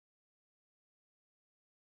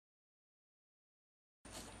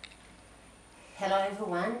Hello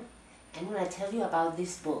everyone, I'm going to tell you about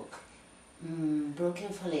this book,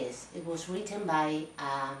 Follies. It was written by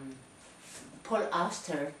Paul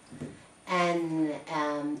Auster, and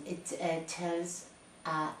it tells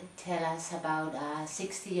us about a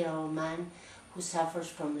 60-year-old man who suffers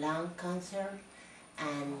from lung cancer,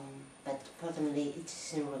 but fortunately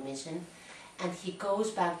it's in remission, and he goes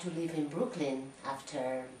back to live in Brooklyn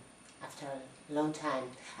after a long time,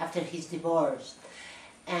 after his divorce.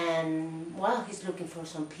 And well, he's looking for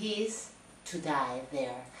some peace to die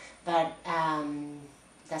there, but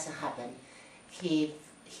doesn't happen. He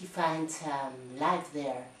finds life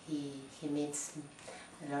there. He meets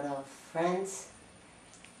a lot of friends,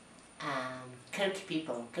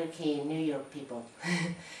 quirky New York people,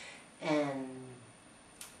 and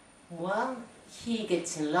well, he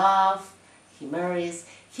gets in love. He marries.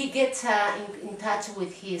 He gets in touch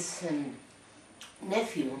with his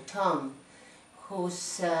nephew Tom,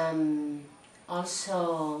 who's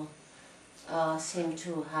also seemed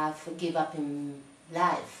to have give up in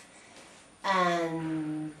life,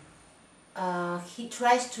 and he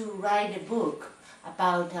tries to write a book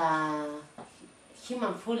about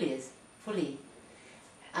human folly,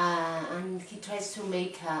 and he tries to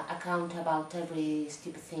make account about every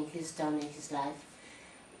stupid thing he's done in his life.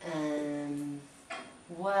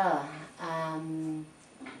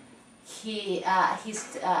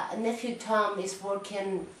 His nephew Tom is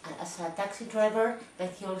working as a taxi driver,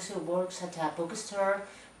 but he also works at a bookstore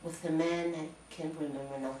with a man, I can't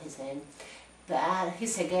remember now his name, but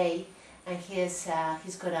he's a gay, and he's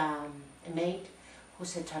got a mate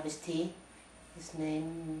who's a travesti. His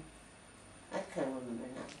name, I can't remember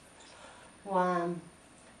now.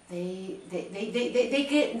 They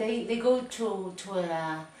go to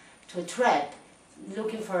a trap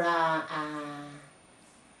looking for a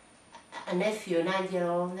nephew, a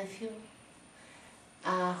 9-year-old nephew,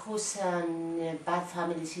 who's in a bad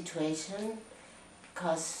family situation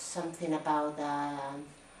because something about a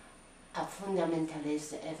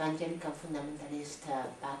fundamentalist, evangelical fundamentalist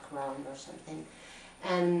background or something,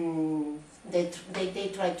 and they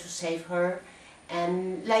try to save her,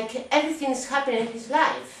 and like everything's happening in his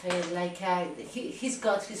life, he's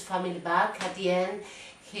got his family back at the end.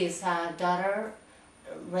 His daughter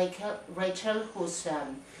Rachel, who's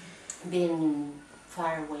been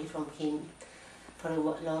far away from him for a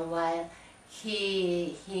long while,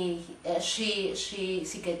 she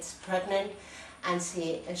gets pregnant, and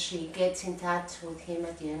she gets in touch with him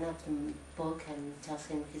at the end of the book and tells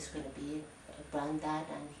him he's going to be a granddad,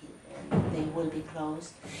 and they will be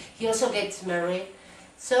close. He also gets married,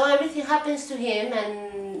 so everything happens to him,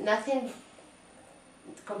 and nothing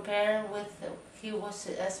compared with he was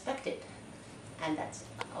expected, and that's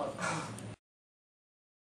all.